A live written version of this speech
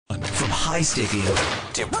high sticking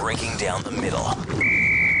to breaking down the middle.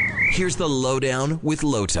 Here's the Lowdown with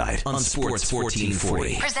Lowetide on Sports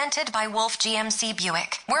 1440. Presented by Wolf GMC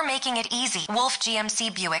Buick. We're making it easy.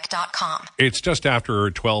 WolfGMCBuick.com. It's just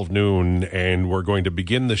after 12 noon, and we're going to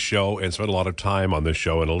begin the show and spend a lot of time on this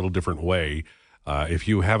show in a little different way. If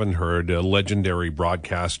you haven't heard, a legendary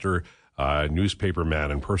broadcaster, newspaper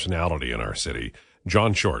man, and personality in our city,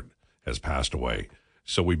 John Short, has passed away.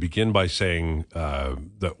 So we begin by saying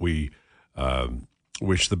that we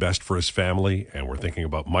wish the best for his family, and we're thinking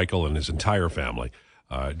about Michael and his entire family.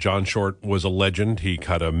 John Short was a legend. He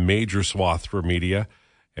cut a major swath for media,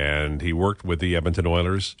 and he worked with the Edmonton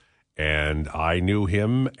Oilers, and I knew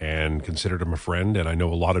him and considered him a friend, and I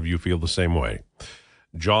know a lot of you feel the same way.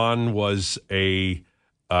 John was a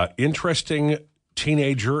interesting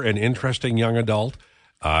teenager and interesting young adult.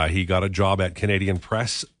 He got a job at Canadian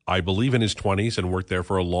Press, I believe in his 20s, and worked there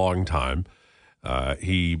for a long time.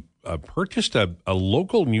 He purchased a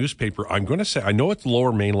local newspaper. I'm going to say, I know it's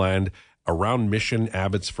Lower Mainland, around Mission,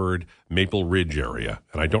 Abbotsford, Maple Ridge area.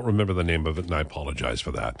 And I don't remember the name of it, and I apologize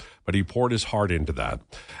for that. But he poured his heart into that.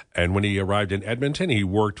 And when he arrived in Edmonton, he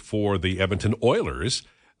worked for the Edmonton Oilers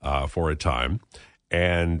for a time,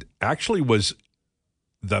 and actually was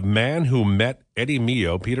the man who met Eddie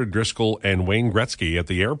Mio, Peter Driscoll, and Wayne Gretzky at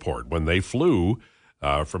the airport when they flew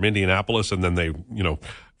from Indianapolis, and then they,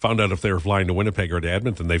 found out if they were flying to Winnipeg or to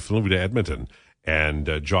Edmonton. They flew to Edmonton,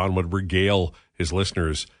 and John would regale his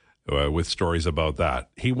listeners with stories about that.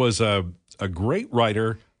 He was a great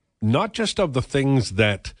writer, not just of the things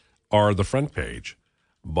that are the front page,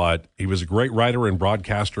 but he was a great writer and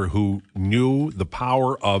broadcaster who knew the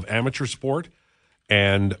power of amateur sport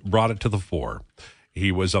and brought it to the fore.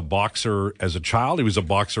 He was a boxer as a child. He was a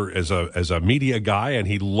boxer as a media guy, and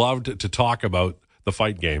he loved to talk about the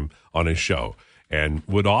fight game on his show, and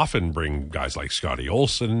would often bring guys like Scotty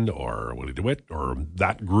Olsen or Willie DeWitt or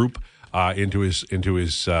that group into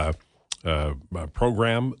his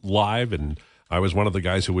program live. And I was one of the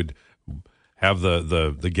guys who would have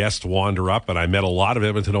the guests wander up, and I met a lot of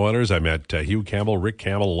Edmonton Oilers. I met Hugh Campbell, Rick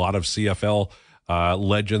Campbell, a lot of CFL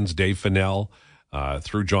legends, Dave Fennell,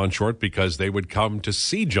 through John Short, because they would come to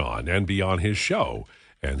see John and be on his show.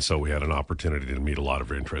 And so we had an opportunity to meet a lot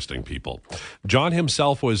of interesting people. John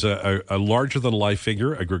himself was a larger-than-life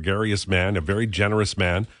figure, a gregarious man, a very generous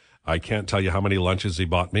man. I can't tell you how many lunches he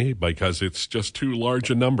bought me because it's just too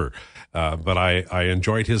large a number. But I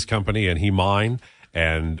enjoyed his company and he mine.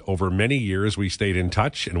 And over many years, we stayed in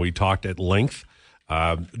touch and we talked at length.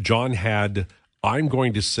 John had, I'm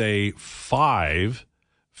going to say, 5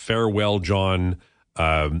 farewell John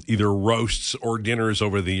either roasts or dinners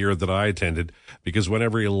over the year that I attended, because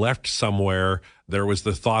whenever he left somewhere, there was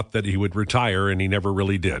the thought that he would retire, and he never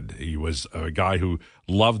really did. He was a guy who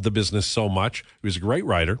loved the business so much. He was a great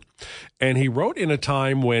writer, and he wrote in a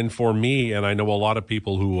time when, for me, and I know a lot of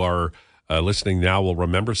people who are listening now will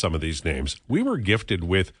remember some of these names, we were gifted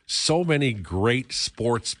with so many great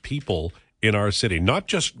sports people in our city, not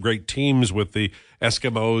just great teams with the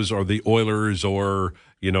Eskimos or the Oilers or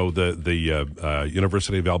the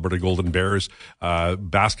University of Alberta Golden Bears,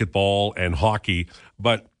 basketball and hockey,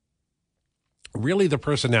 but really the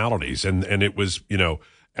personalities. And it was,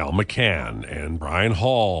 Al McCann and Brian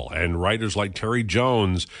Hall and writers like Terry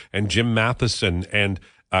Jones and Jim Matheson and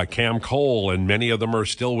Cam Cole, and many of them are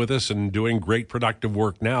still with us and doing great productive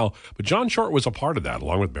work now. But John Short was a part of that,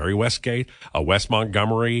 along with Barry Westgate, Wes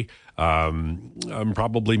Montgomery. I'm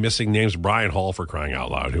probably missing names. Brian Hall, for crying out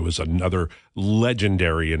loud, who was another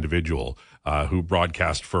legendary individual who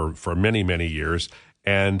broadcast for many, many years.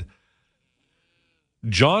 And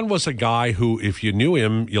John was a guy who, if you knew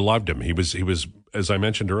him, you loved him. He was, as I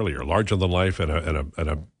mentioned earlier, larger than life and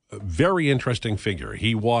a very interesting figure.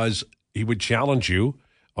 He would challenge you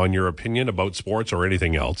on your opinion about sports or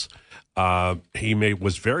anything else. He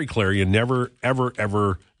was very clear. You never, ever,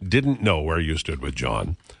 ever didn't know where you stood with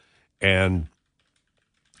John. And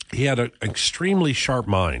he had an extremely sharp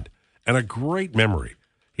mind and a great memory.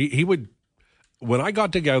 He would, when I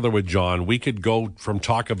got together with John, we could go from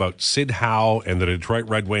talk about Sid Howe and the Detroit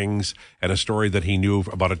Red Wings and a story that he knew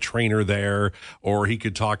about a trainer there, or he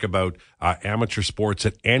could talk about amateur sports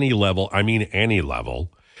at any level. I mean, any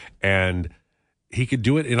level. And he could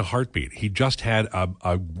do it in a heartbeat. He just had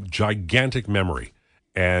a gigantic memory,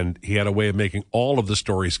 and he had a way of making all of the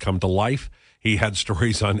stories come to life. He had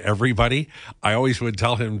stories on everybody. I always would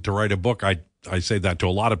tell him to write a book. I say that to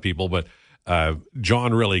a lot of people, but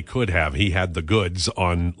John really could have. He had the goods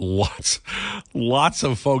on lots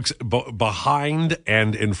of folks behind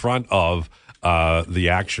and in front of the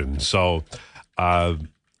action. So I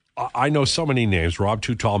I know so many names: Rob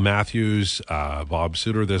Too Tall Matthews, Bob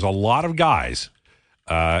Suter. There's a lot of guys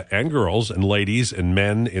and girls and ladies and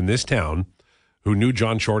men in this town who knew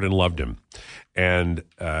John Short and loved him. And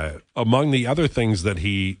among the other things that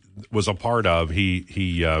he was a part of,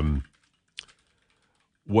 he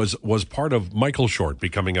was part of Michael Short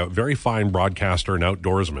becoming a very fine broadcaster and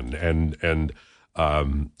outdoorsman. And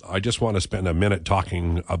I just want to spend a minute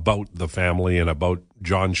talking about the family and about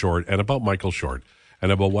John Short and about Michael Short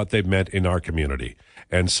and about what they've meant in our community.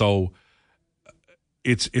 And so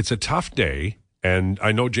it's a tough day. And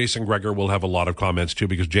I know Jason Greger will have a lot of comments too,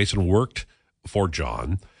 because Jason worked for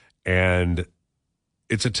John. And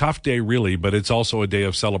it's a tough day, really, but it's also a day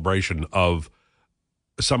of celebration of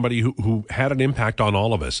somebody who had an impact on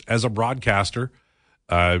all of us. As a broadcaster,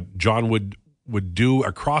 John would do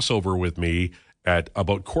a crossover with me at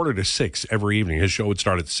about 5:45 every evening. His show would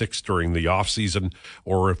start at 6 during the off season,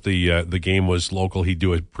 or if the game was local, he'd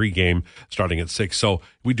do a pregame starting at 6. So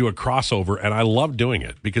we'd do a crossover, and I loved doing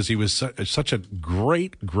it because he was such a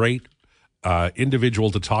great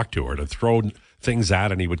individual to talk to or to throw things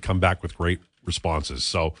at, and he would come back with great responses.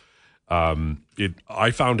 So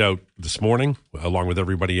I found out this morning, along with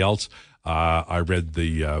everybody else. I read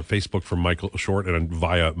the Facebook from Michael Short and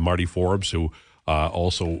via Marty Forbes, who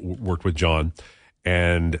also worked with John.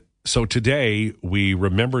 And so today we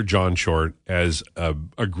remember John Short as a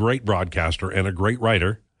great broadcaster and a great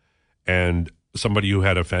writer and somebody who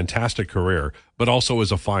had a fantastic career, but also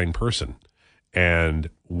as a fine person. And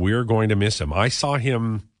we're going to miss him. I saw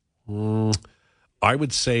him, I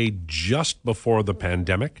would say, just before the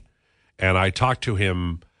pandemic. And I talked to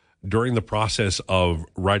him during the process of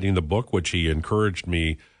writing the book, which he encouraged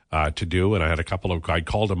me to do. And I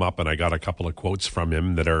called him up and I got a couple of quotes from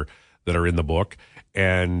him that are in the book.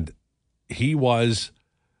 And he was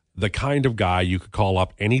the kind of guy you could call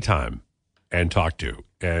up anytime and talk to.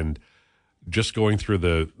 And just going through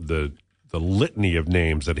the litany of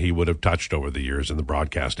names that he would have touched over the years in the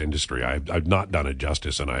broadcast industry, I've not done it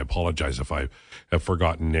justice, and I apologize if I have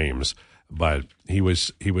forgotten names. But he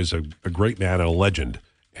was a great man and a legend,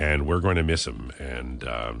 and we're going to miss him. And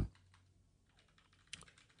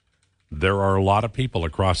there are a lot of people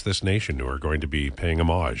across this nation who are going to be paying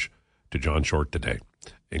homage to John Short today,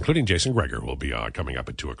 including Jason Greger, who will be coming up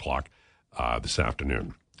at 2 o'clock this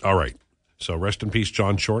afternoon. All right. So rest in peace,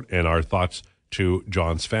 John Short, and our thoughts to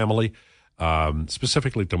John's family,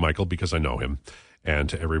 specifically to Michael, because I know him, and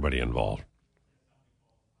to everybody involved.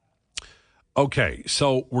 Okay,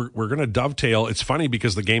 so we're going to dovetail. It's funny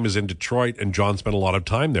because the game is in Detroit, and John spent a lot of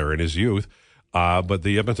time there in his youth. But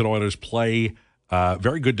the Edmonton Oilers play a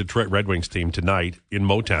very good Detroit Red Wings team tonight in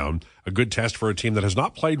Motown, a good test for a team that has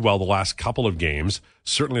not played well the last couple of games,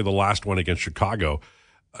 certainly the last one against Chicago.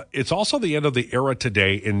 It's also the end of the era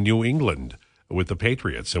today in New England with the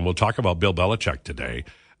Patriots, and we'll talk about Bill Belichick today.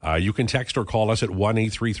 You can text or call us at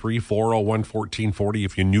 1-833-401-1440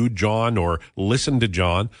 if you knew John or listened to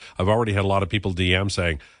John. I've already had a lot of people DM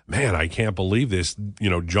saying, man, I can't believe this.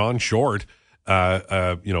 John Short,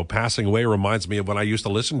 passing away reminds me of when I used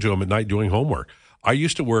to listen to him at night doing homework. I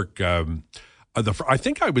used to work, I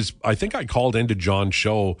think I called into John's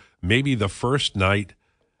show maybe the first night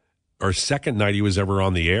or second night he was ever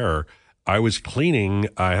on the air. I was cleaning.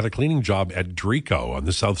 I had a cleaning job at Drico on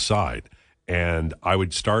the south side. And I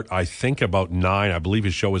would start, I think, about 9. I believe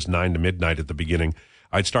his show was 9 to midnight at the beginning.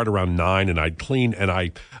 I'd start around 9 and I'd clean. And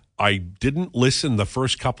I didn't listen the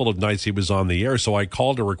first couple of nights he was on the air. So I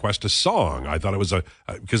called to request a song. I thought it was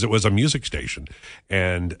because it was a music station.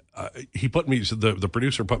 And he put me, so the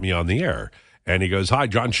producer put me on the air. And he goes, hi,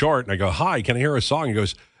 John Short. And I go, hi, can I hear a song? He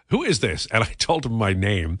goes, who is this? And I told him my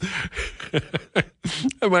name,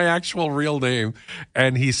 my actual real name.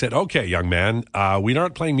 And he said, okay, young man, we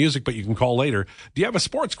aren't playing music, but you can call later. Do you have a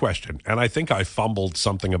sports question? And I think I fumbled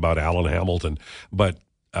something about Alan Hamilton, but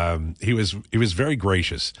he was very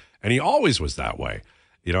gracious, and he always was that way.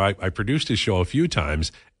 I produced his show a few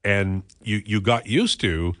times, and you got used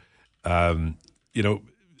to,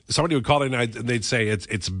 somebody would call in and they'd say,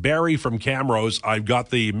 it's Barry from Camrose. I've got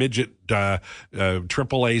the midget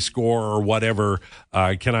AAA score or whatever.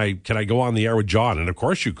 Can I go on the air with John? And of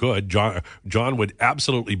course you could. John would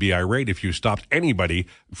absolutely be irate if you stopped anybody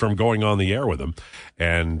from going on the air with him.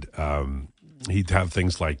 And he'd have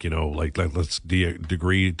things like, let's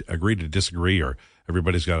agree to disagree, or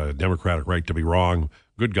everybody's got a democratic right to be wrong.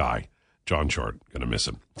 Good guy, John Short. Gonna miss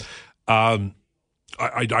him.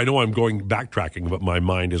 I know I'm backtracking, but my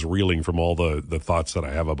mind is reeling from all the thoughts that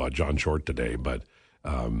I have about John Short today. But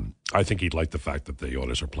I think he'd like the fact that the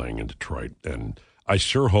Oilers are playing in Detroit. And I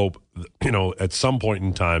sure hope, at some point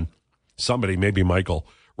in time, somebody, maybe Michael,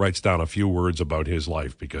 writes down a few words about his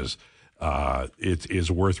life because it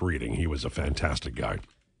is worth reading. He was a fantastic guy.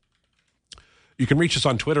 You can reach us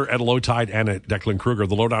on Twitter at Lowetide and at Declan Kruger.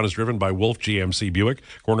 The Lowdown is driven by Wolf GMC Buick,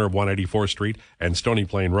 corner of 184th Street and Stony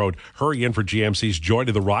Plain Road. Hurry in for GMC's Joy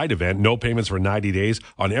to the Ride event. No payments for 90 days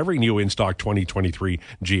on every new in-stock 2023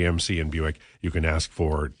 GMC and Buick. You can ask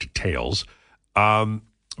for details.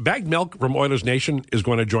 Bagged Milk from Oilers Nation is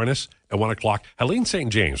going to join us at 1 o'clock. Helene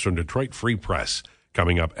St. James from Detroit Free Press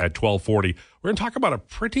coming up at 12:40. We're going to talk about a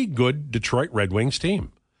pretty good Detroit Red Wings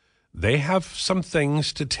team. They have some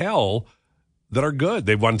things to tell that are good.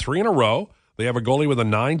 They've won 3 in a row. They have a goalie with a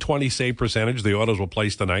 .920 save percentage. The Oilers will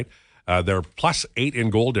place tonight. They're +8 in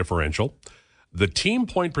goal differential. The team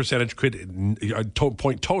point percentage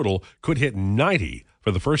point total could hit 90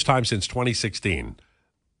 for the first time since 2016.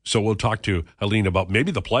 So we'll talk to Helene about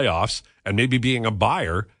maybe the playoffs and maybe being a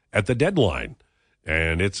buyer at the deadline.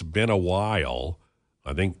 And it's been a while.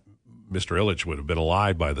 I think Mr. Illich would have been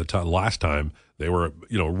alive by the last time they were,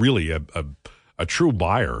 really a true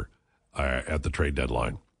buyer at the trade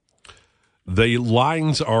deadline. The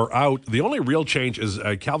lines are out. The only real change is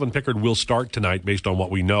Calvin Pickard will start tonight based on what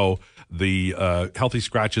we know. The healthy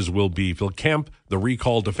scratches will be Phil Kemp, the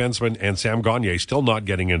recalled defenseman, and Sam Gagner still not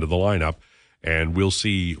getting into the lineup. And we'll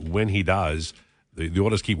see when he does. The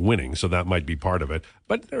Oilers keep winning, so that might be part of it.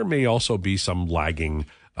 But there may also be some lagging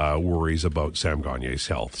worries about Sam Gagner's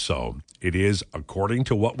health. So it is, according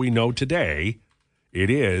to what we know today, it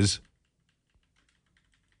is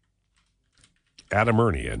Adam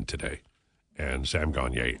Ernie in today and Sam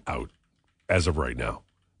Gagner out as of right now.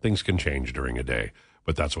 Things can change during a day,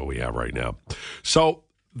 but that's what we have right now. So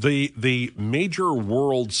the major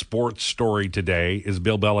world sports story today is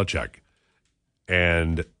Bill Belichick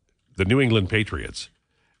and the New England Patriots.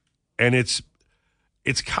 And it's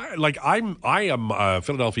kind of like I am a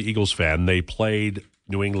Philadelphia Eagles fan. They played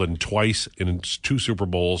New England twice in 2 Super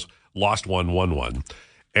Bowls, lost one, won one.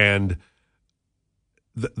 And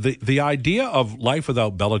the idea of life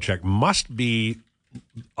without Belichick must be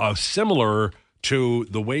similar to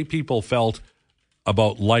the way people felt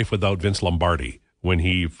about life without Vince Lombardi when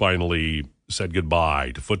he finally said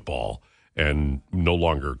goodbye to football and no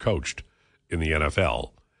longer coached in the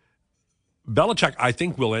NFL. Belichick, I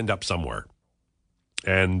think, will end up somewhere.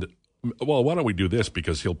 And, well, why don't we do this?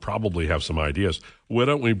 Because he'll probably have some ideas. Why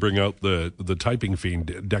don't we bring out the typing fiend,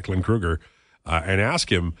 Declan Kruger, and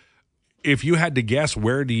ask him, if you had to guess,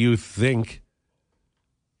 where do you think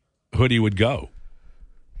Hoodie would go?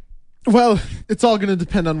 Well, it's all going to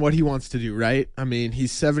depend on what he wants to do, right? I mean,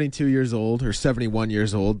 he's 72 years old or 71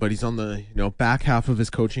 years old, but he's on the back half of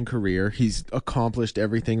his coaching career. He's accomplished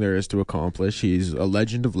everything there is to accomplish. He's a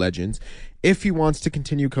legend of legends. If he wants to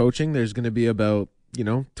continue coaching, there's going to be about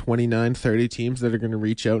 29, 30 teams that are going to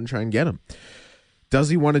reach out and try and get him. Does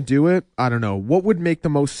he want to do it? I don't know. What would make the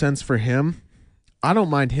most sense for him? I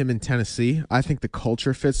don't mind him in Tennessee. I think the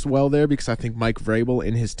culture fits well there because I think Mike Vrabel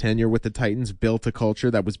in his tenure with the Titans built a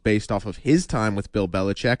culture that was based off of his time with Bill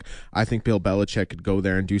Belichick. I think Bill Belichick could go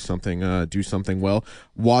there and do something well.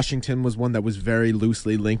 Washington was one that was very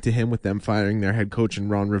loosely linked to him with them firing their head coach in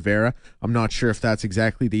Ron Rivera. I'm not sure if that's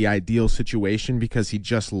exactly the ideal situation because he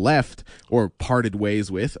just left or parted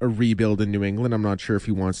ways with a rebuild in New England. I'm not sure if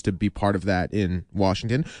he wants to be part of that in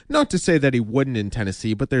Washington. Not to say that he wouldn't in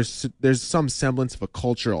Tennessee, but there's some semblance of a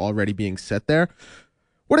culture already being set there.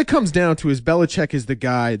 What it comes down to is Belichick is the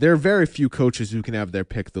guy. There are very few coaches who can have their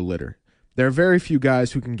pick of the litter. There are very few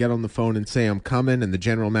guys who can get on the phone and say, I'm coming, and the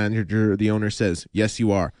general manager or the owner says, yes,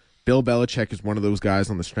 you are. Bill Belichick is one of those guys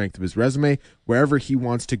on the strength of his resume. Wherever he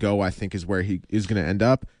wants to go, I think is where he is going to end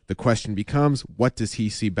up. The question becomes, what does he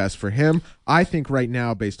see best for him? I think right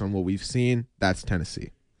now, based on what we've seen, that's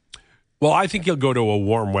Tennessee. Well, I think he'll go to a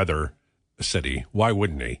warm weather city. Why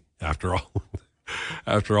wouldn't he, after all?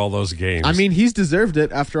 After all those games. I mean, he's deserved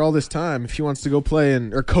it after all this time. If he wants to go play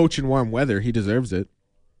or coach in warm weather, he deserves it.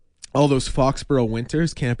 All those Foxborough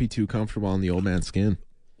winters can't be too comfortable on the old man's skin.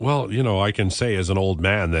 Well, I can say as an old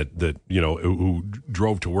man that who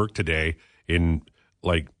drove to work today in,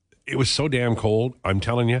 it was so damn cold. I'm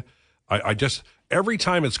telling you, I just, every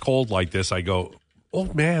time it's cold like this, I go,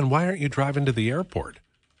 old man, why aren't you driving to the airport?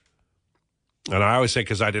 And I always say,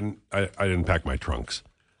 because I didn't pack my trunks.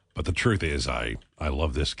 But the truth is, I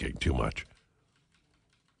love this gig too much.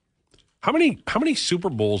 How many Super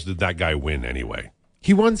Bowls did that guy win anyway?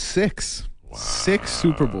 He won 6. Wow. 6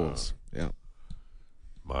 Super Bowls. Yeah.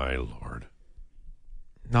 My Lord.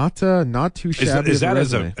 Not too shabby. Is that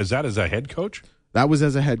as a head coach? That was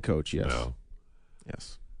as a head coach. Yes. No.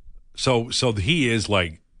 Yes. So he is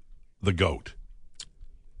like the GOAT.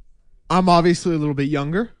 I'm obviously a little bit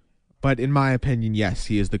younger. But in my opinion, yes,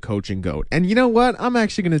 he is the coaching GOAT. And you know what? I'm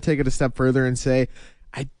actually going to take it a step further and say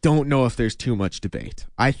I don't know if there's too much debate.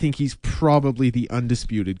 I think he's probably the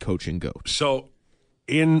undisputed coaching GOAT. So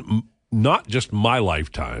in not just my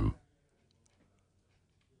lifetime,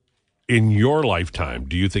 in your lifetime,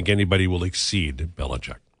 do you think anybody will exceed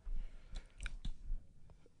Belichick?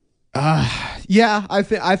 Yeah,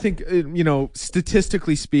 I think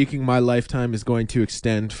statistically speaking, my lifetime is going to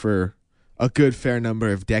extend for a good fair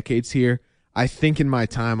number of decades here. I think in my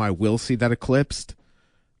time I will see that eclipsed.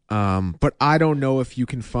 But I don't know if you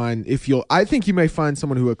can find I think you may find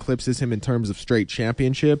someone who eclipses him in terms of straight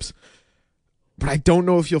championships, but I don't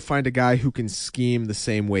know if you'll find a guy who can scheme the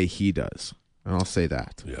same way he does. And I'll say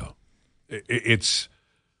that. Yeah. It's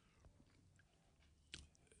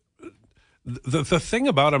the thing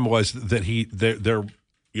about him was that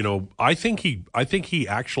I think he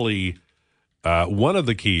actually one of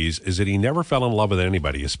the keys is that he never fell in love with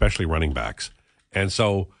anybody, especially running backs. And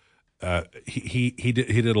so he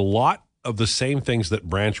did a lot of the same things that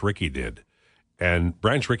Branch Rickey did. And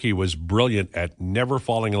Branch Rickey was brilliant at never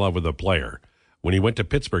falling in love with a player. When he went to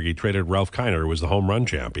Pittsburgh, he traded Ralph Kiner, who was the home run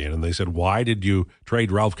champion. And they said, why did you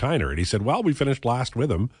trade Ralph Kiner? And he said, well, we finished last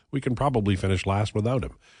with him. We can probably finish last without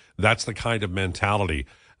him. That's the kind of mentality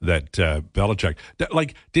that Belichick.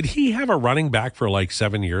 Did he have a running back for like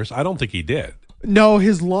 7 years? I don't think he did. No,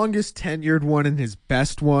 his longest tenured one and his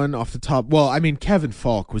best one off the top. Well, I mean, Kevin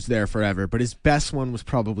Falk was there forever, but his best one was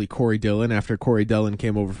probably Corey Dillon after Corey Dillon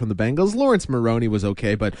came over from the Bengals. Lawrence Maroney was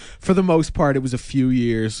okay, but for the most part, it was a few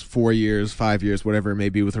years, 4 years, 5 years, whatever it may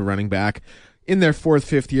be with a running back. In their fourth,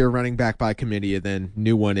 fifth year, running back by committee, and then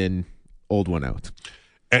new one in, old one out.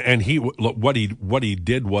 And what he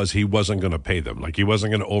did was he wasn't going to pay them. Like, he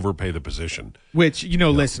wasn't going to overpay the position. Which,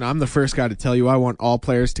 listen, I'm the first guy to tell you I want all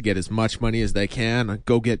players to get as much money as they can.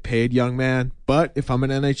 Go get paid, young man. But if I'm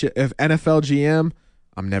an NFL GM,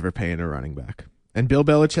 I'm never paying a running back. And Bill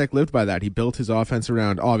Belichick lived by that. He built his offense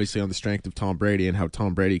around, obviously, on the strength of Tom Brady and how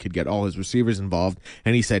Tom Brady could get all his receivers involved.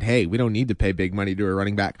 And he said, hey, we don't need to pay big money to a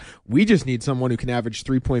running back. We just need someone who can average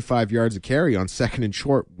 3.5 yards a carry on second and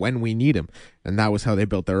short when we need him. And that was how they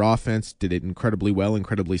built their offense, did it incredibly well,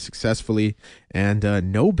 incredibly successfully, and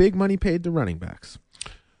no big money paid to running backs.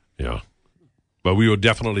 Yeah. But we will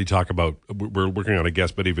definitely talk about, we're working on a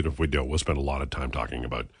guest, but even if we don't, we'll spend a lot of time talking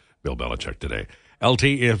about Bill Belichick today. LT,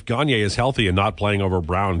 if Gagne is healthy and not playing over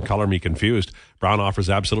Brown, color me confused. Brown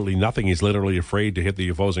offers absolutely nothing. He's literally afraid to hit the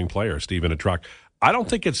opposing player. Steve in a truck. I don't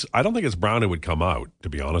think it's Brown who would come out, to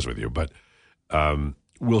be honest with you, but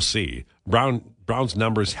we'll see. Brown's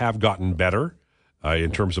numbers have gotten better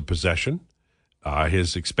in terms of possession.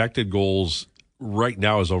 His expected goals right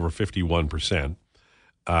now is over 51%.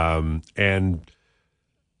 And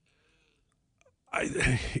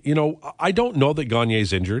I don't know that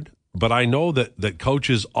Gagne's injured. But I know that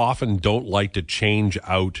coaches often don't like to change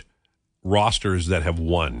out rosters that have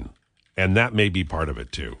won, and that may be part of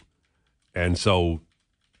it too. And so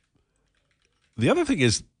the other thing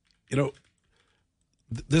is,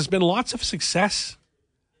 there's been lots of success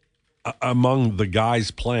among the guys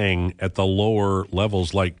playing at the lower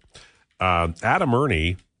levels. Like Adam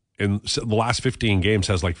Ernie in the last 15 games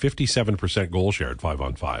has like 57% goal share at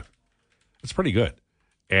 5-on-5. That's pretty good.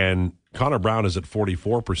 And Connor Brown is at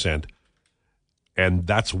 44%, and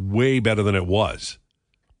that's way better than it was.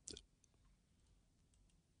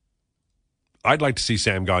 I'd like to see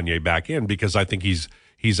Sam Gagner back in because I think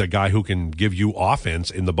he's a guy who can give you offense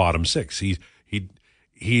in the bottom six.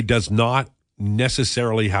 He does not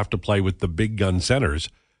necessarily have to play with the big gun centers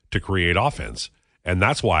to create offense, and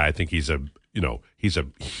that's why I think he's a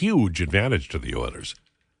huge advantage to the Oilers.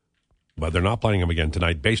 But they're not playing him again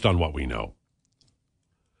tonight, based on what we know.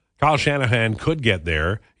 Kyle Shanahan could get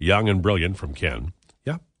there, young and brilliant, from Ken.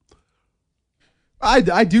 Yeah.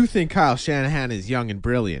 I do think Kyle Shanahan is young and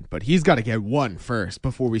brilliant, but he's got to get one first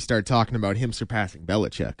before we start talking about him surpassing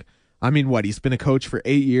Belichick. I mean, he's been a coach for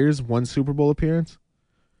 8 years, 1 Super Bowl appearance?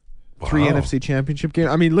 Wow. 3 NFC Championship games.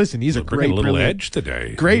 I mean, listen, he's a great, little edge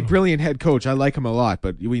today. Great, brilliant head coach. I like him a lot,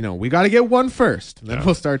 but we got to get one first. Then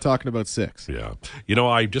we'll start talking about 6. Yeah.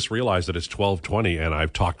 I just realized that it's 12:20, and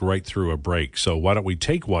I've talked right through a break. So why don't we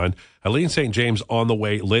take one? Helene St. James on the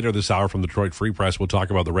way later this hour from the Detroit Free Press. We'll talk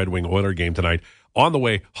about the Red Wing Oiler game tonight. On the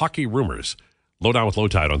way, hockey rumors. Lowdown with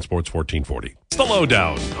Lowetide on Sports 1440. It's the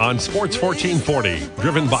Lowdown on Sports 1440,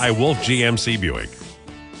 driven by Wolf GMC Buick.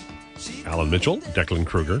 Alan Mitchell, Declan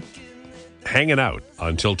Kruger, hanging out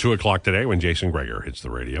until 2 o'clock today when Jason Greger hits the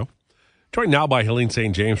radio. Joined now by Helene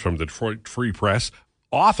St. James from the Detroit Free Press,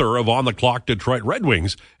 author of On the Clock Detroit Red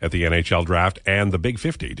Wings at the NHL Draft and the Big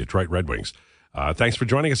 50 Detroit Red Wings. Thanks for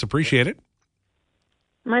joining us. Appreciate it.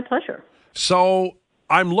 My pleasure. So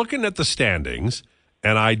I'm looking at the standings,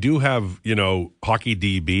 and I do have, Hockey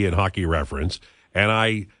DB and Hockey Reference, and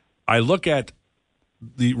I look at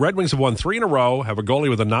the Red Wings have won 3 in a row, have a goalie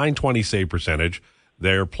with a .920 save percentage.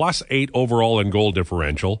 They're +8 overall in goal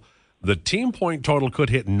differential. The team point total could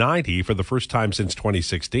hit 90 for the first time since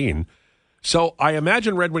 2016. So I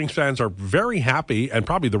imagine Red Wings fans are very happy, and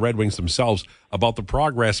probably the Red Wings themselves, about the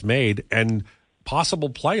progress made and possible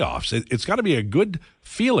playoffs. It's got to be a good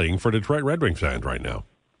feeling for Detroit Red Wings fans right now.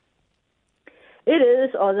 It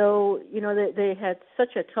is, although, they had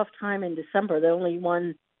such a tough time in December. They only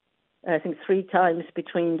won, I think, 3 times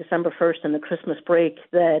between December 1st and the Christmas break,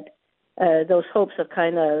 that those hopes have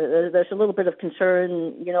there's a little bit of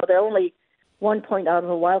concern. They're only 1 point out of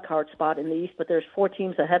a wild card spot in the East, but there's 4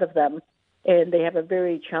 teams ahead of them, and they have a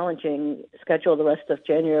very challenging schedule the rest of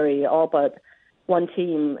January. All but one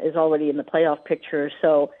team is already in the playoff picture.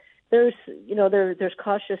 So there's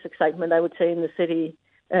cautious excitement, I would say, in the city.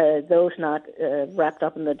 Those not wrapped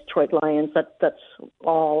up in the Detroit Lions. That's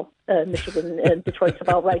all Michigan and Detroit's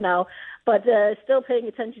about right now. But still paying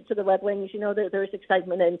attention to the Red Wings. There's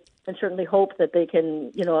excitement and certainly hope that they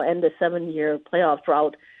can, end a 7-year playoff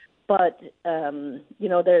drought. But,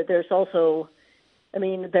 there's also,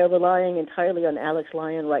 they're relying entirely on Alex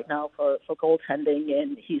Lyon right now for goaltending,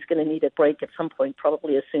 and he's going to need a break at some point,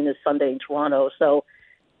 probably as soon as Sunday in Toronto. So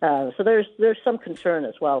there's some concern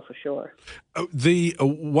as well, for sure.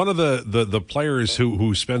 One of the players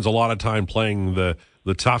who spends a lot of time playing the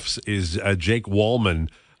toughs is Jake Wallman,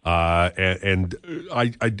 and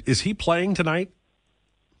is he playing tonight?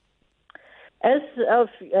 As of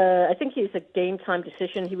I think he's a game time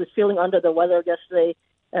decision. He was feeling under the weather yesterday.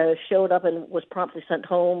 Showed up and was promptly sent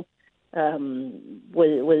home.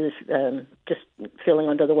 Was just feeling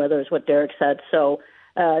under the weather, is what Derek said. So.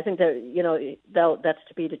 I think that that's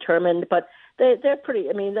to be determined, but they're pretty.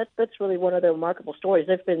 That's really one of the remarkable stories.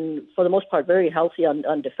 They've been, for the most part, very healthy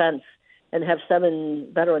on defense, and have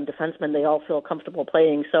 7 veteran defensemen they all feel comfortable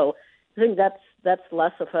playing. So I think that's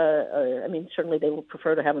less of a. Certainly they would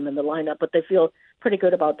prefer to have them in the lineup, but they feel pretty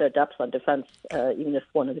good about their depth on defense, even if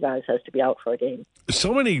one of the guys has to be out for a game.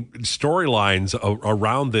 So many storylines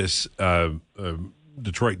around this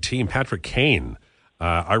Detroit team. Patrick Kane.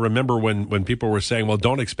 I remember when people were saying, well,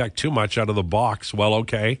 don't expect too much out of the box. Well,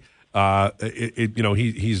 okay.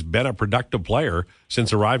 He's been a productive player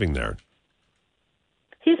since arriving there.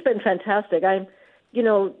 He's been fantastic.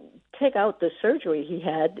 Take out the surgery he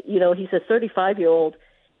had. He's a 35-year-old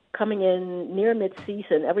coming in near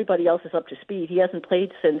mid-season. Everybody else is up to speed. He hasn't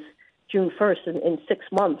played since June 1st in 6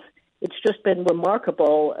 months. It's just been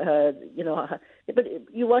remarkable, But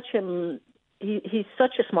you watch him, he's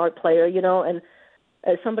such a smart player, and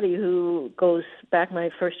as somebody who goes back, my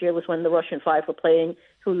first year was when the Russian Five were playing,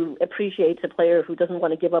 who appreciates a player who doesn't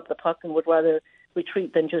want to give up the puck and would rather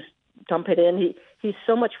retreat than just dump it in. He's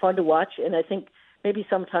so much fun to watch, and I think maybe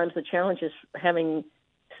sometimes the challenge is having,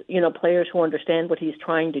 players who understand what he's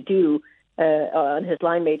trying to do on his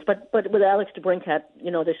line mates. But with Alex DeBrincat,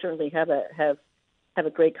 they certainly have a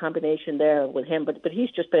great combination there with him. But he's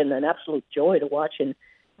just been an absolute joy to watch, and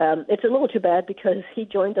it's a little too bad because he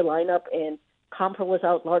joined the lineup and Comfer was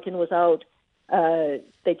out, Larkin was out.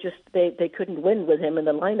 They couldn't win with him in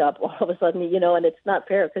the lineup all of a sudden, and it's not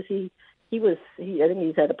fair because I think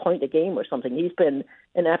he's had a point a game or something. He's been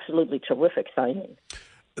an absolutely terrific signing.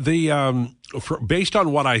 Based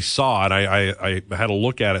on what I saw, and I had a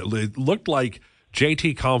look at it, it looked like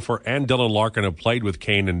JT Comfer and Dylan Larkin have played with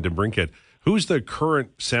Kane and DeBrincat. Who's the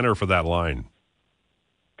current center for that line?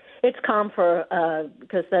 It's Comfer,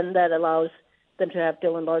 because then that allows them to have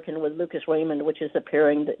Dylan Larkin with Lucas Raymond, which is a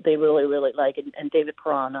pairing that they really, really like, and David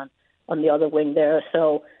Perron on the other wing there.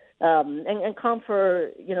 So, and Comfer,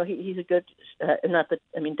 he's a good,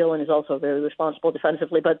 Dylan is also very responsible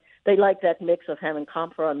defensively, but they like that mix of having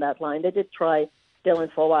Comfer on that line. They did try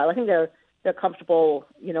Dylan for a while. I think they're comfortable,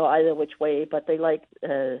 either which way, but they like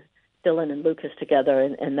Dylan and Lucas together,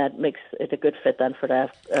 and that makes it a good fit then for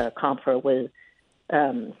that Comfer with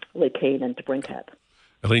Kane and DeBrincat.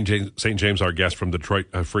 Eileen St. James, our guest from Detroit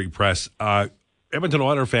Free Press. Edmonton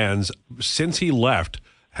Oilers fans, since he left,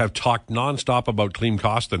 have talked nonstop about Klim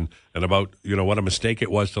Kostin and about what a mistake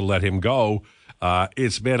it was to let him go.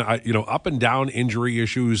 It's been up and down injury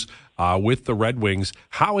issues with the Red Wings.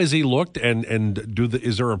 How has he looked, and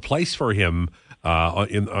is there a place for him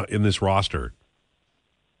in this roster?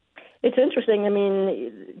 It's interesting.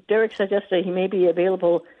 Derek said yesterday he may be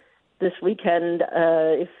available this weekend.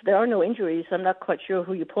 If there are no injuries, I'm not quite sure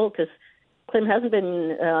who you pull because Klim hasn't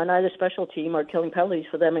been on either special team or killing penalties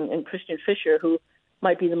for them, and Christian Fischer, who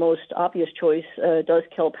might be the most obvious choice, does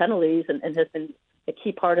kill penalties and has been a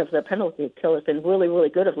key part of the penalty kill, has been really, really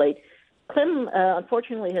good of late. Klim,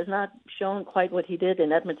 unfortunately, has not shown quite what he did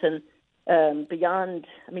in Edmonton. Beyond,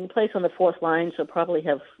 I mean, he plays on the fourth line, so probably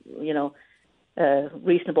have,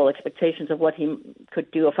 reasonable expectations of what he could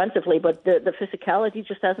do offensively, but the physicality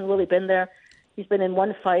just hasn't really been there. He's been in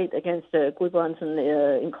one fight against Gudbranson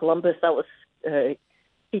in Columbus. That was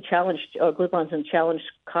he challenged Gudbranson challenged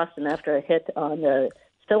Costin after a hit on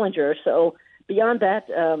Stillinger. So beyond that,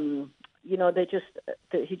 he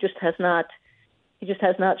just has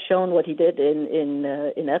not shown what he did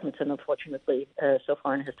in Edmonton, unfortunately, so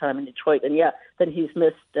far in his time in Detroit. And then he's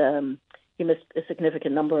missed a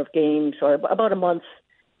significant number of games, or about a month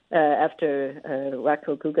after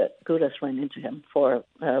Radko Gudas ran into him for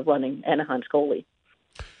running Anaheim's goalie.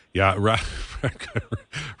 Yeah, Radko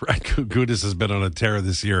Gudas has been on a tear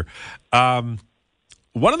this year.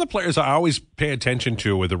 One of the players I always pay attention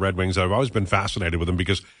to with the Red Wings, I've always been fascinated with him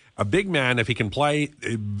because a big man, if he can play,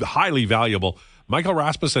 highly valuable. Michael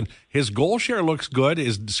Rasmussen, his goal share looks good.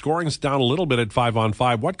 His scoring's down a little bit at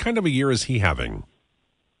 5-on-5. What kind of a year is he having?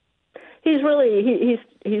 He's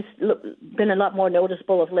been a lot more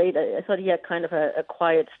noticeable of late. I thought he had kind of a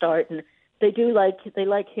quiet start, and they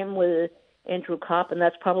like him with Andrew Kopp, and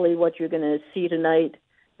that's probably what you're going to see tonight,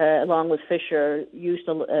 along with Fisher, used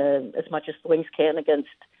as much as the Wings can against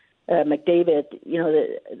McDavid.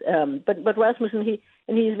 But Rasmussen,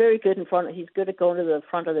 he's very good in front. He's good at going to the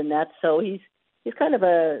front of the net, so he's kind of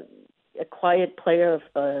a quiet player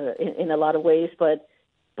in a lot of ways, but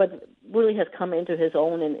really has come into his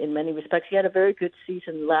own in many respects. He had a very good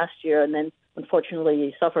season last year, and then unfortunately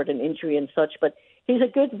he suffered an injury and such. But he's a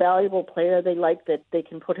good, valuable player. They like that they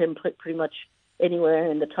can put him pretty much anywhere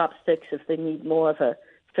in the top six if they need more of a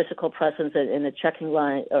physical presence in a checking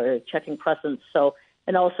line or checking presence. So,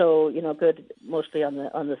 and also good mostly on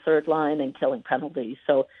the third line and killing penalties.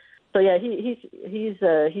 So yeah, he's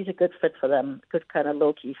a good fit for them. Good kind of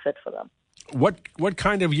low key fit for them. What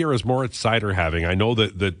kind of year is Moritz Seider having? I know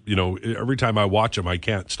that every time I watch him, I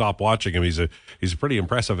can't stop watching him. He's a pretty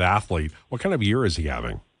impressive athlete. What kind of year is he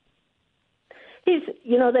having?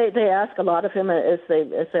 They ask a lot of him, as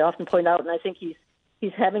they often point out, and I think he's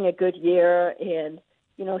having a good year, and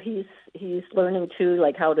he's learning too,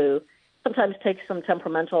 like how to sometimes take some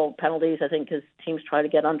temperamental penalties. I think his teams try to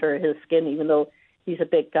get under his skin, even though he's a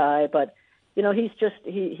big guy, but.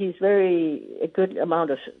 He's very a good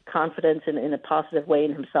amount of confidence in a positive way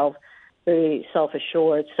in himself, very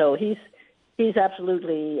self-assured. So he's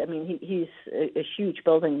absolutely. I mean, he's a huge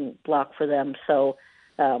building block for them. So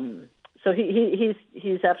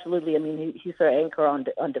he's absolutely. I mean, he's their anchor on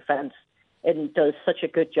defense and does such a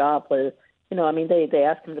good job with. They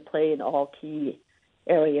ask him to play in all key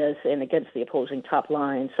areas and against the opposing top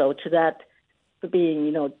line. So to that. For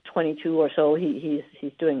being, 22 or so, he's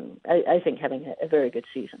doing, I think, having a very good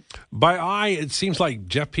season. By eye, it seems like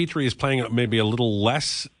Jeff Petrie is playing maybe a little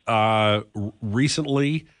less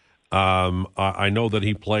recently. I know that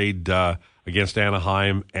he played against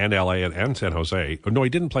Anaheim and LA and San Jose. No, he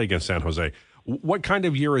didn't play against San Jose. What kind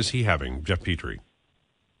of year is he having, Jeff Petrie?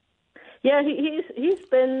 Yeah, he's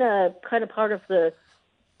been kind of part of the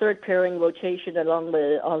third pairing rotation along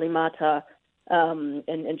with Olli Mata.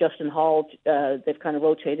 And Justin Hall, they've kind of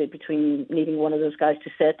rotated between needing one of those guys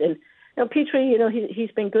to sit. And Petrie,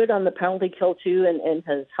 he's been good on the penalty kill too, and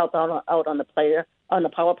has helped out on the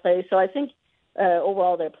power play. So I think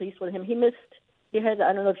overall they're pleased with him. He had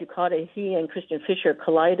I don't know if you caught it. He and Christian Fischer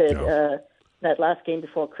collided that last game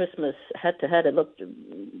before Christmas head to head. It looked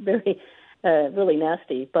very really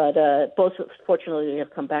nasty, but both fortunately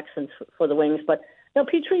have come back since for the Wings. But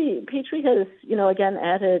Petrie has again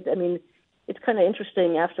added. I mean. It's kind of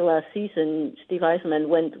interesting. After last season, Steve Yzerman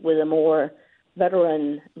went with a more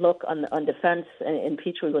veteran look on defense, and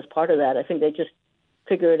Petrie was part of that. I think they just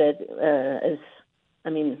figured it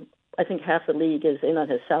I think half the league is in on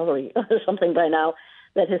his salary or something by now,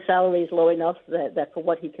 that his salary is low enough that for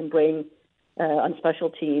what he can bring on special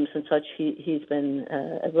teams and such, he's been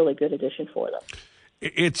a really good addition for them.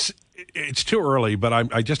 It's too early, but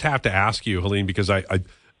I just have to ask you, Helene, because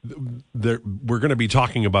we're going to be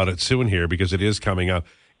talking about it soon here because it is coming up.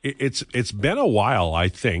 It's been a while, I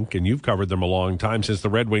think, and you've covered them a long time since the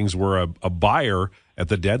Red Wings were a buyer at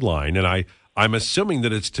the deadline, and I'm assuming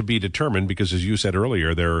that it's to be determined because, as you said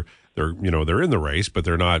earlier, they're in the race, but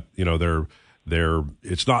they're not.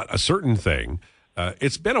 It's not a certain thing.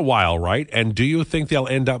 It's been a while, right? And do you think they'll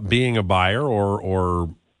end up being a buyer, or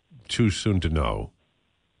too soon to know?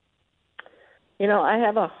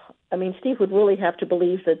 Steve would really have to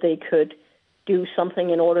believe that they could do something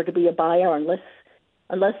in order to be a buyer, unless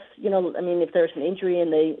if there's an injury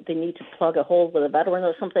and they need to plug a hole with a veteran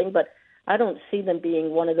or something. But I don't see them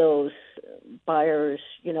being one of those buyers,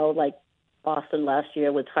 like Boston last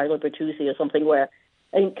year with Tyler Bertuzzi or something, where,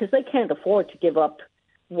 because they can't afford to give up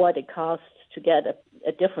what it costs to get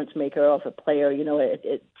a difference maker of a player,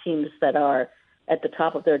 teams that are at the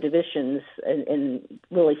top of their divisions and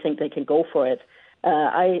really think they can go for it.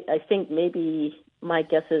 I think maybe my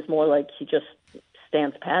guess is more like he just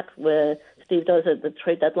stands pat where Steve does at the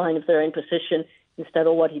trade deadline if they're in position instead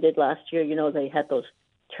of what he did last year. They had those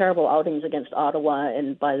terrible outings against Ottawa,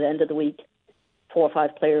 and by the end of the week, 4 or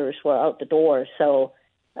 5 players were out the door. So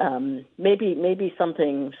maybe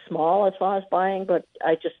something small as far as buying, but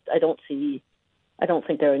I don't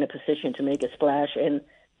think they're in a position to make a splash. And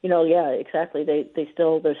yeah, exactly. They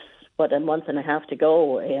still, there's a month and a half to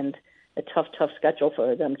go, and a tough schedule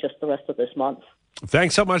for them just the rest of this month.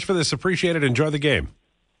 Thanks so much for this. Appreciate it. Enjoy the game.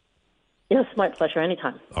 Yes, my pleasure.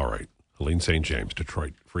 Anytime. All right. Helene St. James,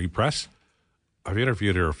 Detroit Free Press. I've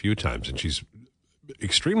interviewed her a few times, and she's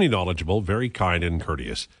extremely knowledgeable, very kind and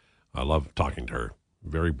courteous. I love talking to her.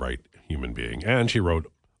 Very bright human being. And she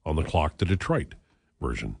wrote On the Clock, the Detroit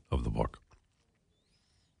version of the book.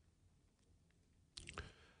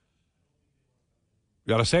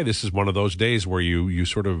 Got to say, this is one of those days where you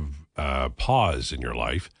sort of pause in your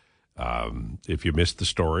life. If you missed the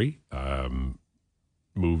story,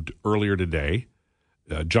 moved earlier today,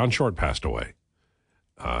 John Short passed away.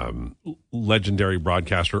 Legendary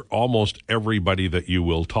broadcaster. Almost everybody that you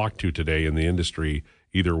will talk to today in the industry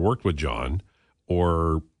either worked with John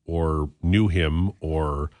or knew him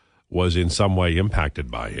or was in some way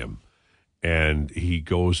impacted by him. And he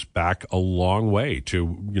goes back a long way to,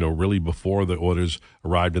 really before the Oilers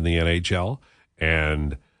arrived in the NHL.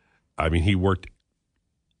 And, I mean, he worked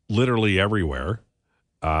literally everywhere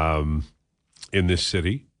in this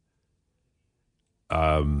city.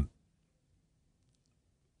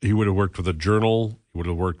 He would have worked for the Journal. He would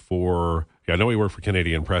have worked for, I know he worked for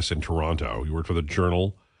Canadian Press in Toronto. He worked for the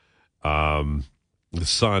Journal, the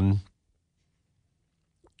Sun.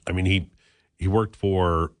 I mean, he worked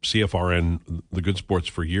for CFRN, The Good Sports,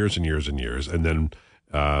 for years and years and years. And then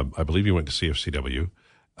I believe he went to CFCW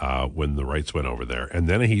when the rights went over there. And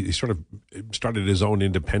then he sort of started his own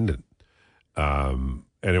independent. And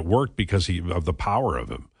it worked because of the power of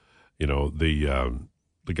him.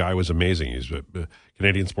 The guy was amazing. He's a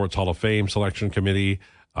Canadian Sports Hall of Fame selection committee,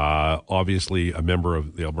 obviously a member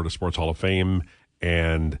of the Alberta Sports Hall of Fame,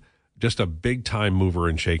 and just a big-time mover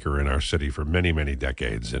and shaker in our city for many, many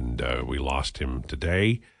decades. And we lost him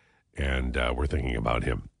today, and we're thinking about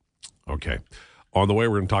him. Okay. On the way,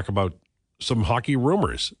 we're going to talk about some hockey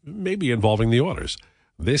rumors, maybe involving the Oilers.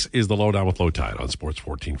 This is the Lowdown with Lowetide on Sports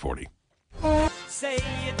 1440. Say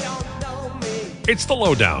you don't know me. It's the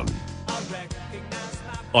Lowdown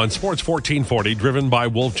on Sports 1440, driven by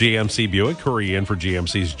Wolf GMC Buick. Hurry in for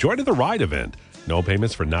GMC's Joy to the Ride event. No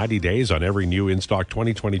payments for 90 days on every new in-stock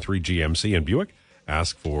 2023 GMC and Buick.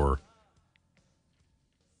 Ask for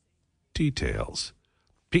details.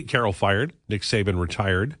 Pete Carroll fired. Nick Saban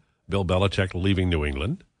retired. Bill Belichick leaving New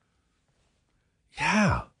England.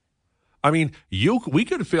 Yeah. I mean, we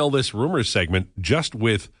could fill this rumors segment just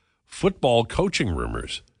with football coaching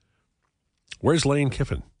rumors. Where's Lane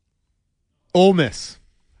Kiffin? Ole Miss.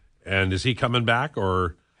 And is he coming back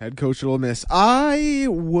or? Head coach at Ole Miss. I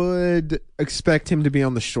would expect him to be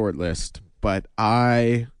on the short list, but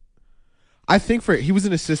I think he was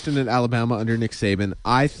an assistant at Alabama under Nick Saban.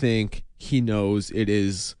 I think he knows it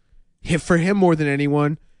is for him more than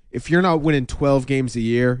anyone. If you're not winning 12 games a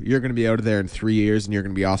year, you're going to be out of there in 3 years and you're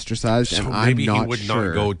going to be ostracized. So and maybe I'm not he would sure.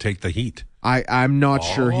 not go take the heat. I'm not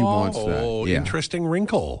sure he wants that. Oh, Yeah. Interesting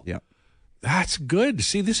wrinkle. Yeah. That's good.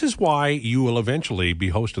 See, this is why you will eventually be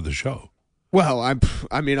host of the show. Well,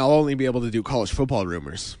 I'll only be able to do college football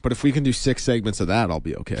rumors, but if we can do 6 segments of that, I'll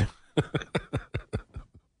be okay.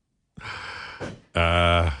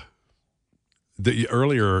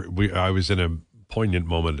 Earlier, I was in a poignant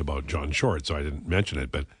moment about John Short, so I didn't mention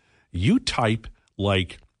it, but you type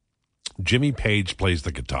like Jimmy Page plays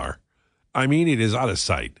the guitar. I mean, it is out of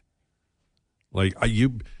sight. Like,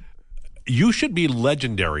 you should be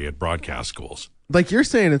legendary at broadcast schools. Like you're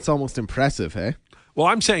saying, it's almost impressive, hey? Well,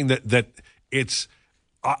 I'm saying that it's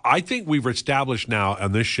I think we've established now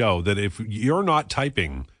on this show that if you're not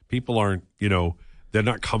typing, people aren't, they're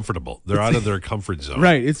not comfortable. They're out of their comfort zone.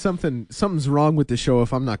 Right. It's something's wrong with the show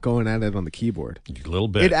if I'm not going at it on the keyboard. A little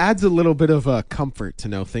bit. It adds a little bit of comfort to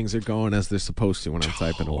know things are going as they're supposed to when I'm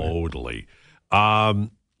typing away. Totally. The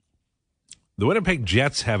Winnipeg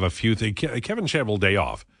Jets have a few things. Kevin Chevel, day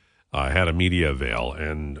off, had a media avail,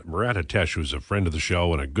 and Murat Hatesh, who's a friend of the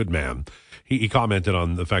show and a good man, he commented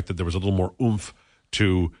on the fact that there was a little more oomph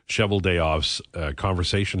to Cheveldayoff's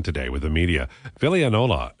conversation today with the media.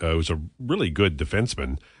 Vilianola, who's a really good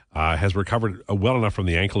defenseman, has recovered well enough from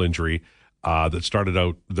the ankle injury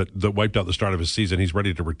that wiped out the start of his season. He's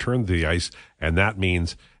ready to return to the ice, and that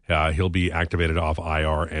means he'll be activated off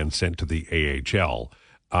IR and sent to the AHL.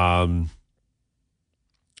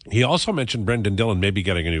 He also mentioned Brendan Dillon maybe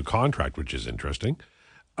getting a new contract, which is interesting,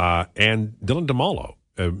 and Dylan DeMolo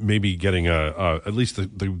maybe getting at least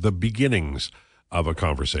the beginnings of a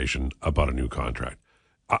conversation about a new contract.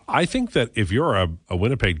 I think that if you're a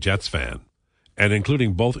Winnipeg Jets fan, and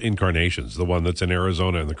including both incarnations, the one that's in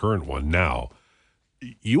Arizona and the current one now,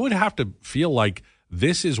 you would have to feel like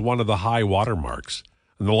this is one of the high watermarks.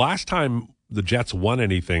 And the last time the Jets won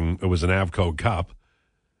anything, it was an Avco Cup,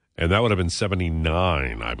 and that would have been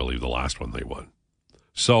 79, I believe, the last one they won.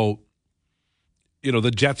 So,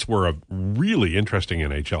 the Jets were a really interesting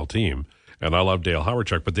NHL team, and I love Dale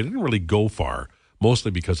Hawerchuk, but they didn't really go far,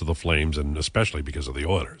 mostly because of the Flames and especially because of the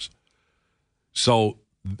Oilers. So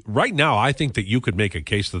right now, I think that you could make a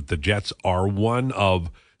case that the Jets are one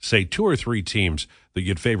of, say, 2 or 3 teams that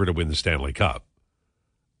you'd favor to win the Stanley Cup.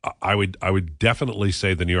 I would definitely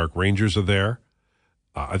say the New York Rangers are there.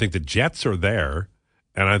 I think the Jets are there,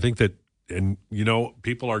 and I think that,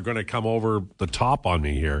 people are going to come over the top on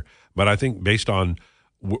me here, but I think based on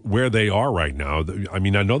where they are right now, I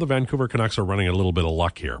know the Vancouver Canucks are running a little bit of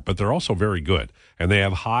luck here, but they're also very good, and they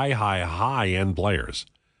have high-end players.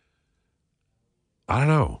 I don't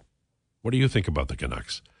know. What do you think about the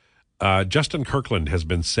Canucks? Justin Kirkland has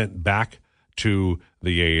been sent back to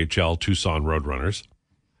the AHL Tucson Roadrunners.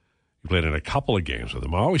 He played in a couple of games with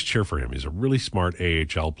them. I always cheer for him. He's a really smart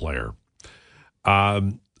AHL player.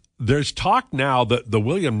 There's talk now that the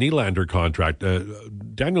William Nylander contract,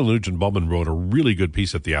 Daniel Nugent-Bowman wrote a really good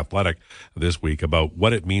piece at The Athletic this week about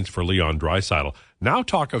what it means for Leon Draisaitl. Now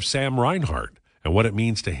talk of Sam Reinhart and what it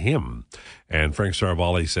means to him. And Frank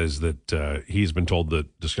Saravalli says that he's been told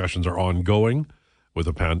that discussions are ongoing with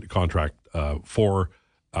a contract for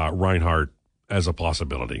Reinhart as a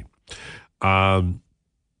possibility.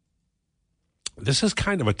 This is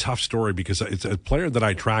kind of a tough story because it's a player that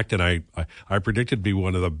I tracked and I predicted to be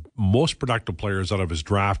one of the most productive players out of his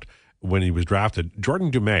draft when he was drafted. Jordan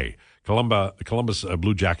Dumais, Columbus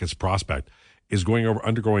Blue Jackets prospect, is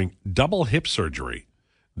undergoing double hip surgery.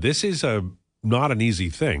 This is not an easy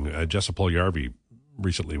thing. Jessa Puljujarvi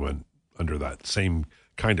recently went under that same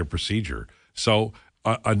kind of procedure. So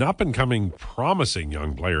an up-and-coming, promising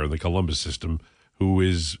young player in the Columbus system who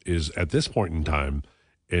is at this point in time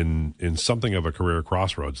in something of a career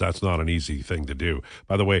crossroads. That's not an easy thing to do.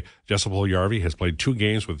 By the way, Jessa Puljujarvi has played 2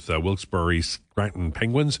 games with Wilkes-Barre Scranton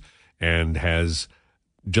Penguins and has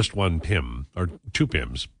just 1 PIM, or 2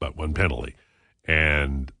 PIMs, but 1 penalty.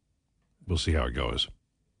 And we'll see how it goes.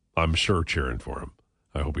 I'm sure cheering for him.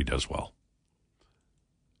 I hope he does well.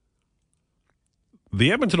 The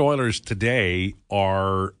Edmonton Oilers tonight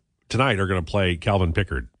are going to play Calvin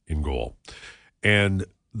Pickard in goal. And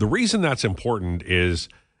the reason that's important is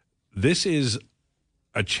this is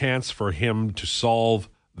a chance for him to solve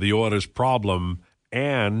the Oilers' problem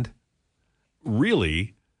and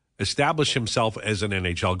really establish himself as an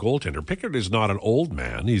NHL goaltender. Pickard is not an old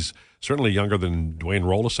man. He's certainly younger than Dwayne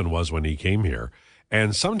Rolison was when he came here.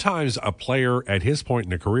 And sometimes a player at his point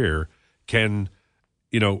in a career can,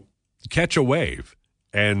 catch a wave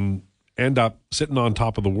and end up sitting on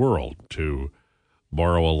top of the world, to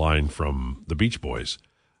borrow a line from the Beach Boys.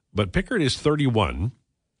 But Pickard is 31,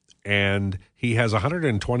 and he has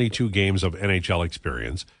 122 games of NHL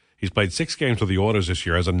experience. He's played 6 games with the Oilers this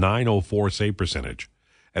year, has a .904 save percentage.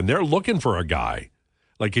 And they're looking for a guy.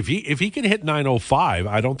 Like, if he can hit .905,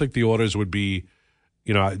 I don't think the Oilers would be,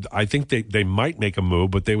 I think they might make a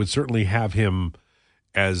move, but they would certainly have him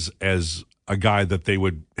as a guy that they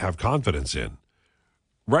would have confidence in.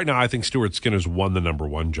 Right now, I think Stuart Skinner's won the number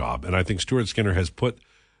 1 job, and I think Stuart Skinner has put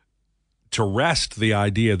to rest the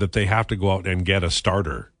idea that they have to go out and get a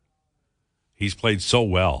starter. He's played so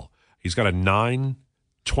well. He's got a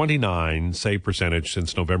 .929 save percentage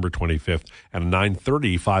since November 25th and a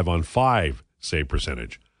 .930 5-on-5 save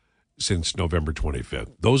percentage since November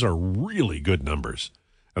 25th. Those are really good numbers.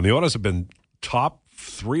 And the Oilers have been top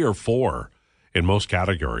 3 or 4 in most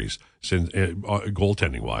categories since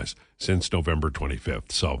goaltending-wise since November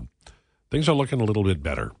 25th. So things are looking a little bit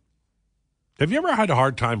better. Have you ever had a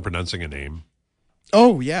hard time pronouncing a name?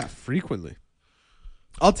 Oh yeah, frequently.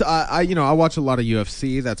 I watch a lot of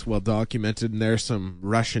UFC. That's well documented, and there's some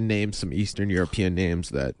Russian names, some Eastern European names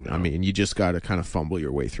that you just got to kind of fumble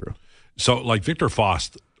your way through. So, like Victor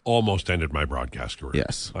Faust almost ended my broadcast career.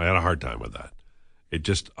 Yes, I had a hard time with that.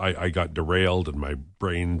 I got derailed and my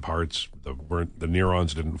brain parts, the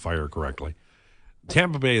neurons didn't fire correctly.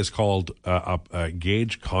 Tampa Bay is called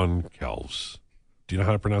Gage Conkells. Do you know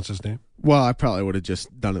how to pronounce his name? Well, I probably would have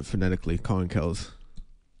just done it phonetically, Conkells.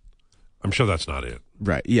 I'm sure that's not it.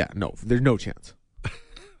 Right. Yeah. No, there's no chance.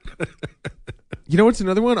 You know what's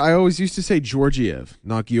another one? I always used to say Georgiev,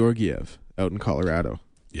 not Georgiev, out in Colorado.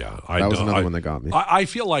 Yeah, that was another one that got me. I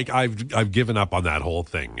feel like I've given up on that whole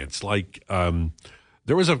thing. It's like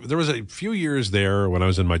there was a few years there when I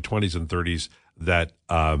was in my 20s and 30s that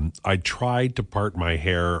I tried to part my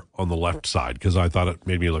hair on the left side because I thought it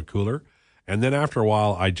made me look cooler. And then after a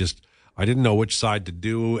while, I didn't know which side to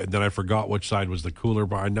do, and then I forgot which side was the cooler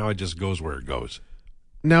part. Now it just goes where it goes.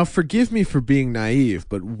 Now, forgive me for being naive,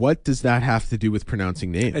 but what does that have to do with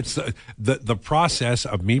pronouncing names? It's the process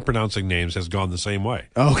of me pronouncing names has gone the same way.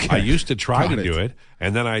 Okay. I used to try to do it,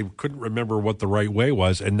 and then I couldn't remember what the right way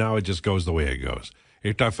was, and now it just goes the way it goes.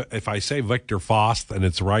 If I say Victor Faust and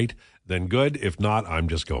it's right, then good. If not, I'm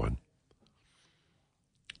just going.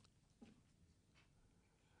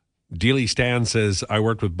 Dealey Stan says, I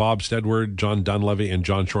worked with Bob Stedward, John Dunleavy, and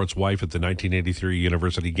John Short's wife at the 1983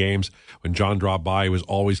 University Games. When John dropped by, he was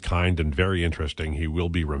always kind and very interesting. He will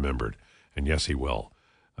be remembered. And yes, he will.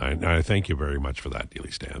 I thank you very much for that,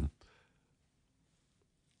 Dealey Stan.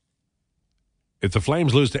 If the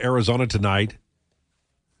Flames lose to Arizona tonight,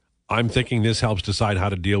 I'm thinking this helps decide how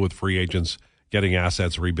to deal with free agents getting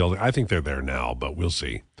assets, rebuilding. I think they're there now, but we'll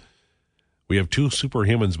see. We have two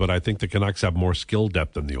superhumans, but I think the Canucks have more skill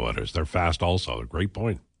depth than the Oilers. They're fast also. Great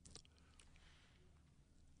point.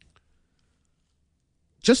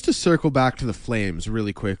 Just to circle back to the Flames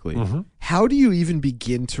really quickly, how do you even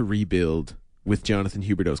begin to rebuild with Jonathan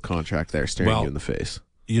Huberdeau's contract there staring you in the face?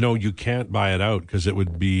 You know, you can't buy it out because it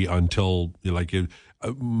would be until,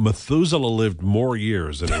 Methuselah lived more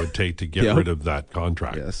years than it would take to get rid of that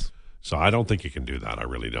contract. Yes. So I don't think you can do that. I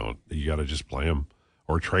really don't. You got to just play him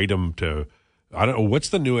or trade him to... I don't know. What's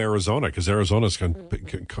the new Arizona? Because Arizona's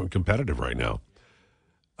competitive right now.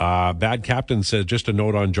 Bad Captain said, just a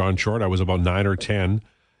note on John Short. I was about 9 or 10.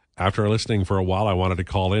 After listening for a while, I wanted to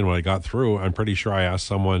call in. When I got through, I'm pretty sure I asked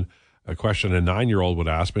someone a question a 9-year-old would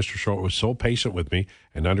ask. Mr. Short was so patient with me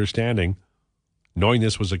and understanding, knowing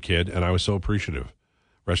this was a kid, and I was so appreciative.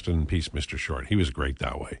 Rest in peace, Mr. Short. He was great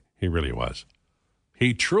that way. He really was.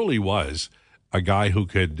 He truly was a guy who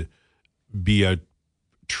could be a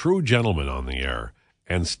true gentleman on the air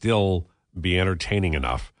and still be entertaining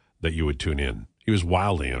enough that you would tune in. He was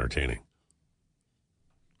wildly entertaining.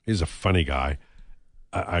 He's a funny guy.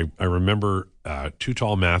 I remember Too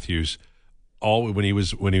Tall Matthews. When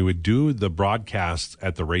he would do the broadcasts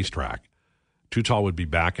at the racetrack, Too Tall would be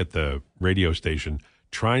back at the radio station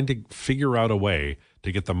trying to figure out a way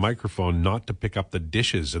to get the microphone not to pick up the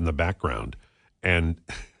dishes in the background, and.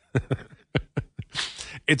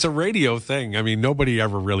 It's a radio thing. I mean, nobody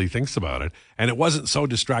ever really thinks about it. And it wasn't so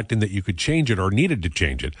distracting that you could change it or needed to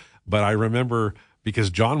change it. But I remember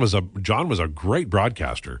because John was a great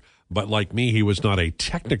broadcaster, but like me, he was not a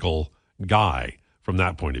technical guy from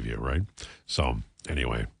that point of view, right? So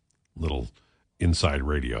anyway, little inside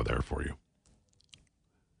radio there for you.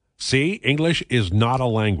 See, English is not a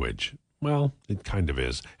language. Well, it kind of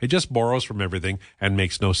is. It just borrows from everything and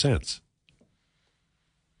makes no sense.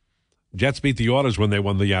 Jets beat the Oilers when they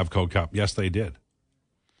won the Avco Cup. Yes, they did.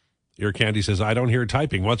 Ear Candy says, I don't hear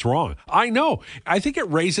typing. What's wrong? I know. I think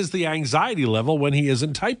it raises the anxiety level when he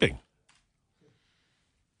isn't typing.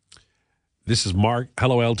 This is Mark.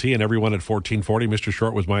 Hello, LT, and everyone at 1440. Mr.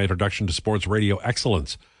 Short was my introduction to sports radio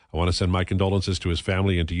excellence. I want to send my condolences to his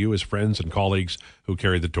family and to you, his friends and colleagues who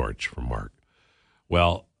carried the torch. From Mark.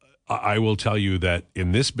 Well, I will tell you that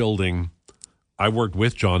in this building, I worked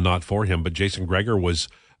with John, not for him, but Jason Greger was...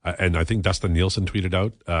 and I think Dustin Nielsen tweeted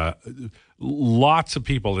out, lots of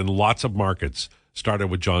people in lots of markets started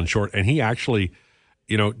with John Short. And he actually,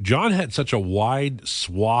 John had such a wide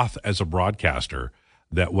swath as a broadcaster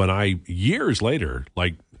that when years later,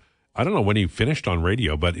 I don't know when he finished on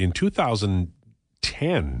radio, but in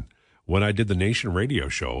 2010, when I did the Nation radio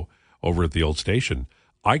show over at the old station,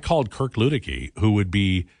 I called Kirk Luedecke, who would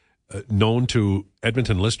be known to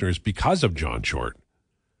Edmonton listeners because of John Short.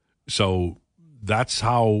 So... that's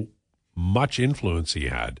how much influence he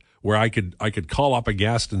had, where I could call up a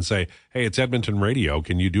guest and say, hey, it's Edmonton Radio.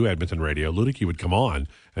 Can you do Edmonton Radio? Luedecke would come on,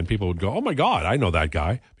 and people would go, oh, my God, I know that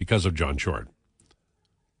guy because of John Short.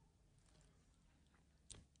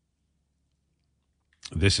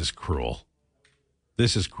 This is cruel.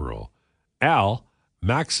 This is cruel. Al,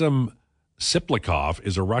 Maxim Siplikov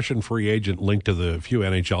is a Russian free agent linked to the few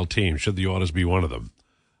NHL teams. Should the Oilers be one of them?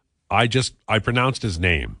 I pronounced his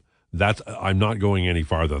name. I'm not going any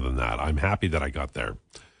farther than that. I'm happy that I got there.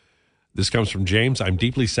 This comes from James. I'm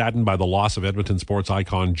deeply saddened by the loss of Edmonton sports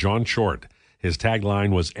icon John Short. His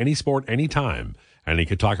tagline was any sport, anytime, and he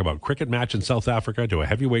could talk about cricket match in South Africa to a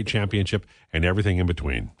heavyweight championship and everything in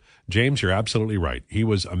between. James, you're absolutely right. He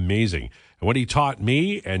was amazing. And what he taught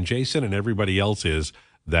me and Jason and everybody else is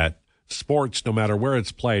that sports, no matter where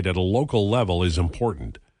it's played at a local level, is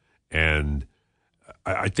important. And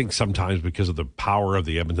I think sometimes because of the power of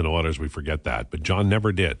the Edmonton Oilers, we forget that. But John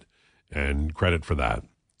never did, and credit for that.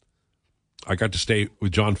 I got to stay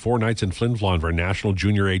with John 4 nights in Flin Flon for a National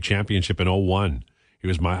Junior A Championship in 2001. He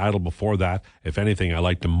was my idol before that. If anything, I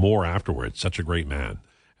liked him more afterwards. Such a great man.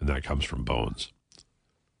 And that comes from Bones.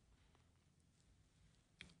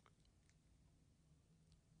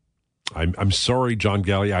 I'm sorry, John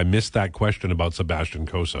Galley. I missed that question about Sebastian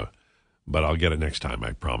Cossa, but I'll get it next time.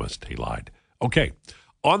 I promised. He lied. Okay.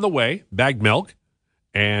 On the way, bagged milk,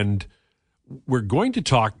 and we're going to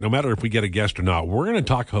talk, no matter if we get a guest or not, we're going to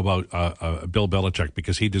talk about Bill Belichick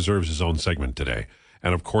because he deserves his own segment today.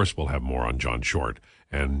 And, of course, we'll have more on John Short.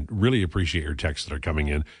 And really appreciate your texts that are coming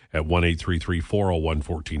in at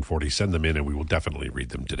 1-833-401-1440. Send them in, and we will definitely read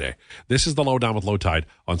them today. This is the Lowdown with Lowetide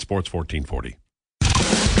on Sports 1440.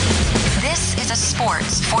 This is a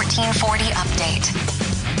Sports 1440 update.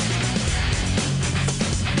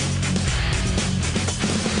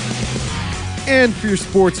 And for your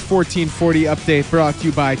Sports 1440 update, brought to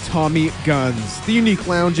you by Tommy Guns. The unique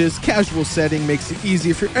lounge's casual setting makes it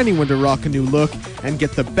easy for anyone to rock a new look and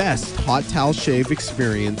get the best hot towel shave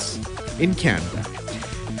experience in Canada.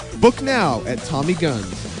 Book now at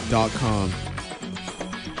TommyGuns.com.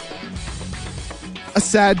 A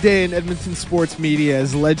sad day in Edmonton sports media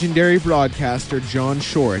as legendary broadcaster John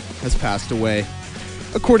Short has passed away.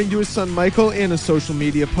 According to his son Michael, in a social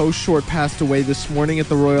media post, Short passed away this morning at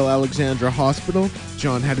the Royal Alexandra Hospital.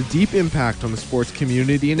 John had a deep impact on the sports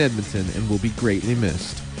community in Edmonton and will be greatly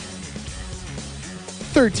missed.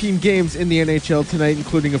 13 games in the NHL tonight,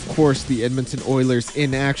 including, of course, the Edmonton Oilers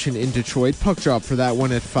in action in Detroit. Puck drop for that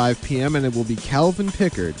one at 5 p.m., and it will be Calvin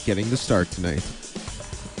Pickard getting the start tonight.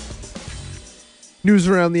 News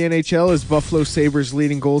around the NHL as Buffalo Sabres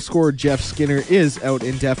leading goal scorer Jeff Skinner is out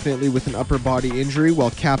indefinitely with an upper body injury,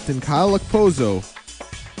 while captain Kyle Okposo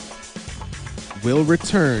will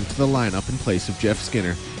return to the lineup in place of Jeff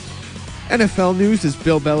Skinner. NFL news as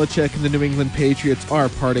Bill Belichick and the New England Patriots are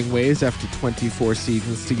parting ways after 24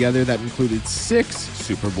 seasons together that included 6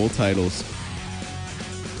 Super Bowl titles.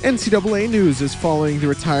 NCAA news is following the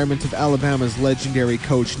retirement of Alabama's legendary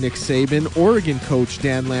coach Nick Saban. Oregon coach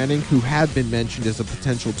Dan Lanning, who had been mentioned as a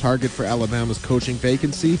potential target for Alabama's coaching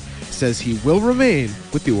vacancy, says he will remain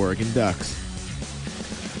with the Oregon Ducks.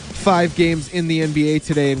 5 games in the NBA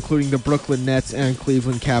today, including the Brooklyn Nets and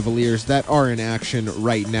Cleveland Cavaliers that are in action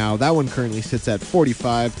right now. That one currently sits at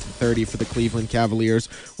 45-30 for the Cleveland Cavaliers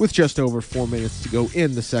with just over 4 minutes to go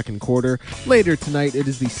in the second quarter. Later tonight, it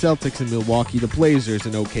is the Celtics in Milwaukee, the Blazers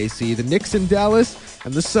in OKC, the Knicks in Dallas,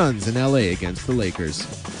 and the Suns in LA against the Lakers.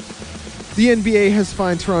 The NBA has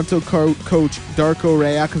fined Toronto coach Darko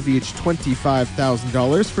Rajakovic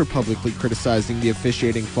 $25,000 for publicly criticizing the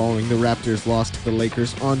officiating following the Raptors' loss to the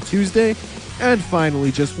Lakers on Tuesday. And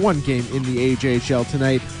finally, just one game in the AJHL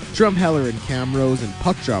tonight. Drumheller and Camrose, and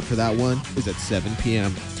puck drop for that one is at 7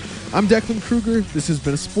 p.m. I'm Declan Kruger. This has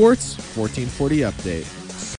been a Sports 1440 Update.